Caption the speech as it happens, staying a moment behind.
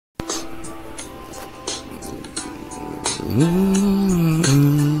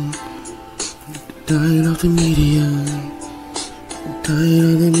Mm-hmm. Dying off the media, dying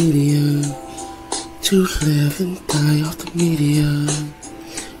off the media. To live and die off the media.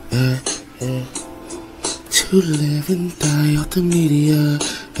 To live and die off the media.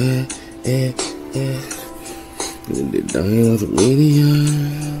 Dying off the media.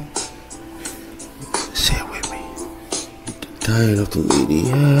 Say it with me. Dying off the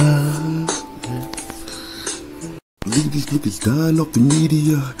media. Leave these niggas dying off the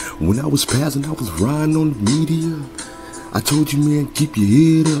media. When I was passing, I was riding on the media. I told you, man, keep your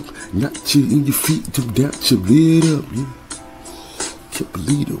head up, not your in your feet, to down your lid up, yeah. Can't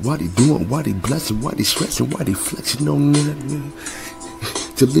believe it. Why they doing? Why they blessing? Why they stressing? Why they flexing on that, man?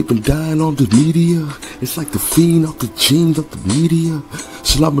 To live and dying on the media, it's like the fiend off the jeans of the media.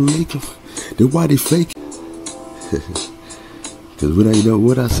 Salam alaikum. Then why they fake? Cause when I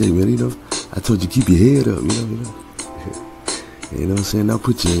what I say, man, I told you keep your head up, You know what I'm saying? Now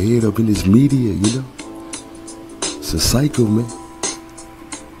put your head up in this media, It's a cycle, man.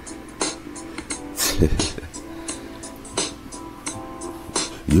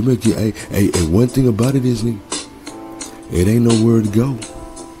 You make it, hey, one thing about it is, nigga, it ain't nowhere to go.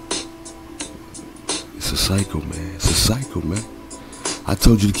 It's a cycle, man. It's a cycle, man. I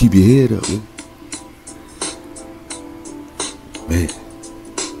told you to keep your head up, man. Man.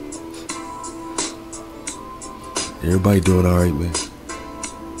 Everybody doing all right, man.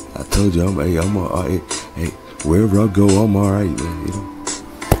 I told you, I'm all right. Hey, wherever I go, I'm all right, man.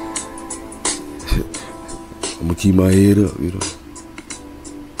 I'm gonna keep my head up,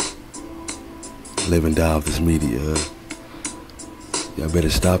 Live and die off this media, Y'all better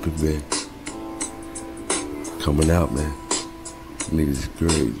stop it, man. Coming out, man. Niggas is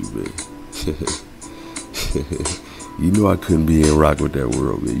crazy, man. You know I couldn't be in rock with that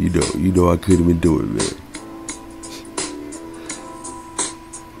world, man. You know I couldn't even do it, man.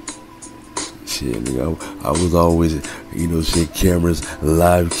 Shit, nigga, I was always, seeing cameras,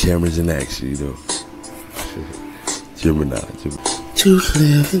 live cameras in action, Gemini. To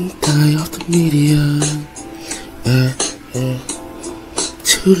live and die off the media.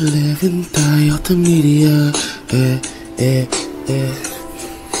 To live and die off the media.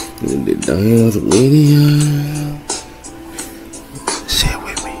 And they die off the media. Say it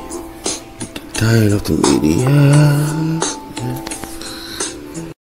with me. Dying off the media.